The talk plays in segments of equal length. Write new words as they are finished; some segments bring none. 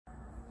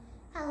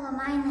Hello,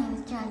 my name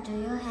is John. Do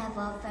you have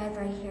a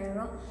favorite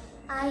hero?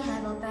 I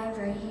have a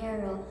favorite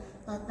hero,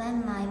 but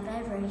when my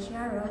favorite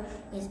hero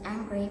is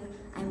angry,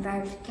 I'm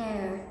very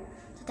scared.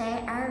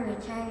 Today I will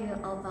tell you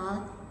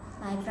about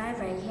my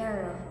favorite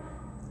hero.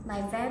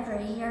 My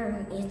favorite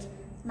hero is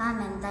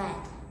Mom and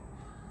Dad.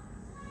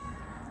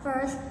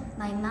 First,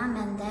 my mom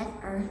and dad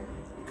are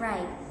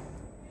brave,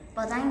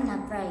 but I'm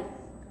not brave,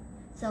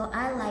 so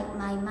I like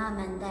my mom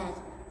and dad.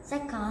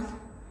 Second,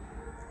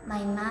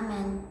 my mom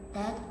and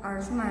dad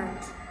are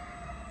smart,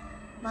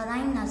 but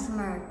I'm not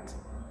smart.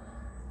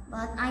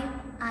 But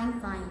I'm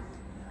fine,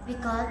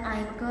 because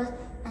I good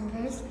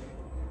English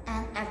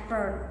and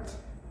effort.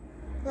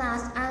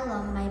 Last, I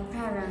love my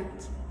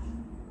parents,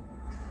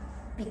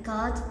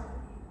 because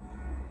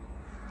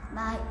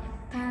my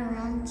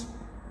parents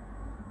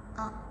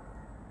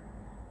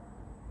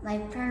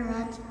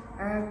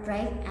are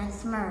brave and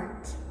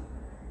smart.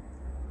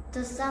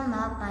 To sum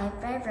up, my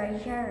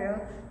favorite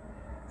hero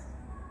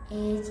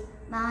is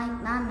my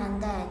mom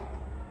and dad.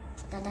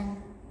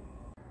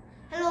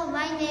 Hello,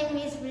 my name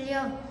is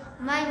William.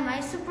 My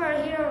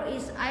superhero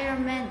is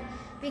Iron Man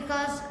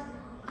because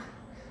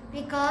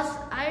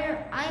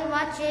I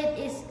watch it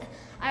is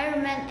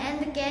Iron Man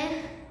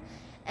Endgame,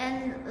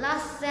 and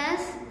last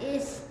sense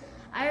is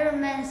Iron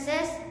Man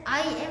says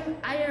I am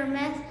Iron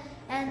Man,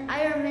 and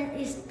Iron Man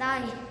is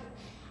die,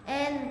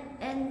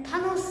 and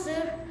Thanos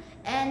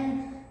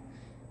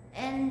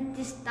and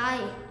this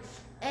die,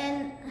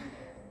 and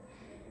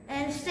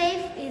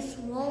save is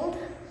world,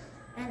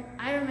 and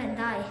Iron Man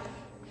die.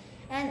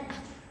 And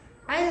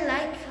I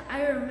like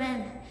Iron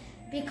Man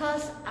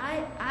because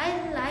I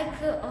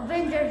like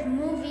Avengers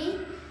movie,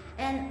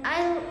 and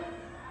I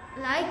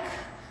like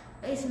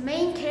his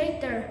main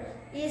character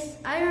is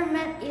Iron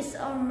Man is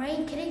our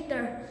main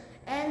character,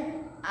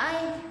 and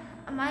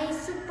my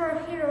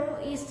superhero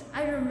is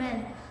Iron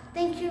Man.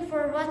 Thank you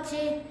for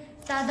watching.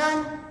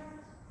 Dadan.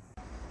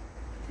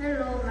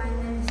 Hello, my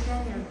name is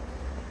Daniel.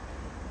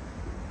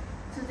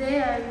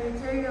 Today I will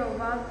tell you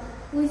about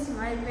who is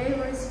my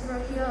favorite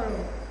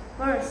superhero.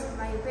 First,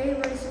 my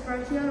favorite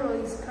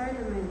superhero is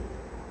Spider-Man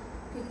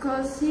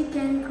because he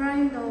can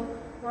climb the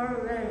wall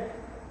well.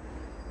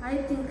 I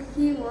think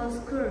he was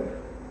cool.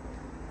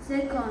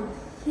 Second,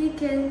 he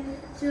can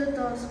shoot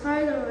the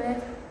spider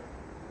web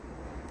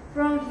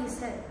from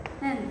his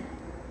hand.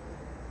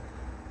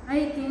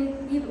 I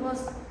think it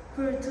was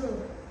cool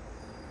too.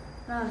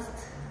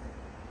 Last,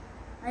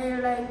 I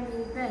like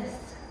being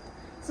fast,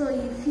 so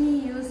if he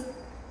used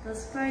the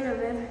spider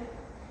web,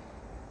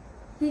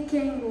 he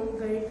can go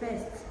very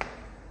fast.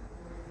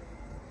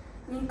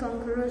 In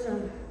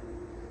conclusion,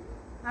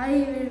 I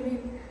will be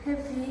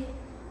happy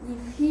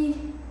if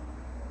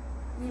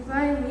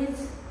I meet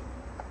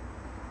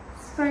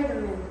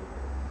Spider-Man.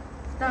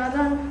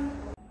 Dadan.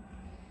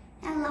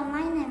 Hello,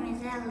 my name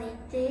is Ellie.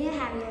 Do you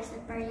have your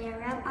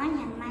superhero? I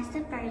am my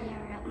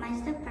superhero. My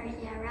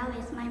superhero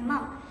is my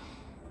mom.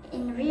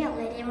 In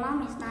reality,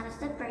 mom is not a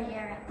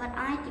superhero, but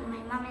I think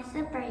my mom is a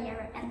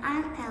superhero, and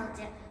I'll tell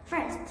you.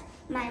 First,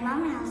 my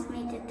mom helps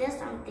me to do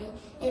something.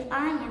 If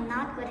I am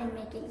not good at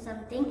making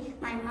something,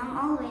 my mom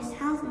always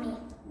helps me.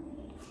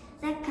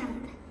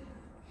 Second,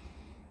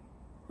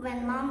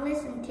 when mom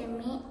listens to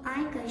me,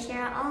 I could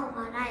share all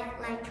what I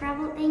like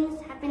travel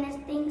things, happiness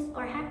things,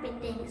 or happy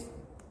things.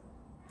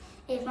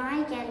 If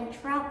I get in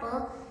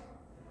trouble,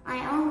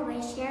 I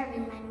always share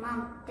with my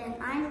mom, then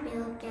I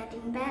feel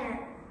getting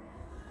better.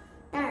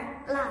 Third,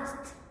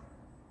 last,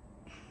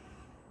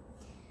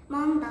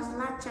 mom does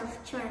lots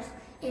of chores.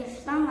 If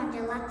someone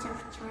does lots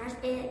of chores,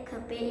 it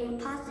could be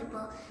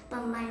impossible,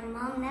 but my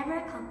mom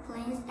never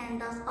complains and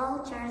does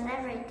all chores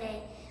every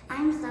day.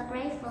 I'm so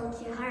grateful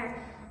to her.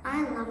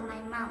 I love my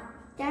mom.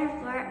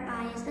 Therefore,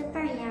 my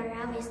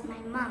superhero is my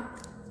mom.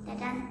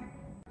 Dadan.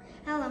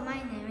 Hello, my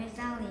name is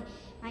Ali.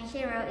 My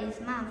hero is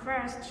mom.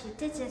 First, she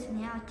teaches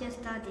me how to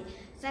study.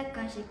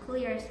 Second, she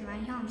clears my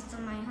home, so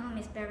my home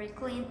is very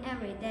clean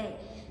every day.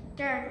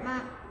 Third,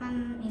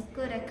 mom is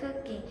good at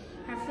cooking.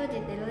 Her food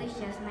is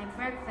delicious. My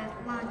breakfast,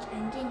 lunch,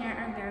 and dinner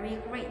are very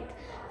great.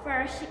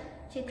 First,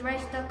 she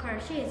drives the car.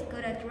 She is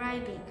good at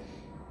driving,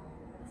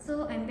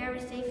 so I'm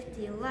very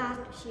safety.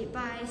 Last, she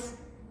buys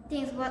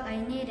things what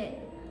I needed.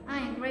 I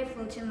am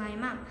grateful to my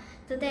mom.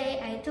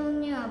 Today, I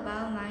told you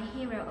about my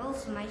hero.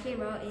 Also, my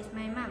hero is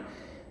my mom,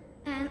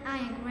 and I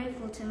am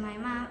grateful to my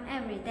mom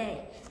every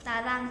day.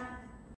 Dadan.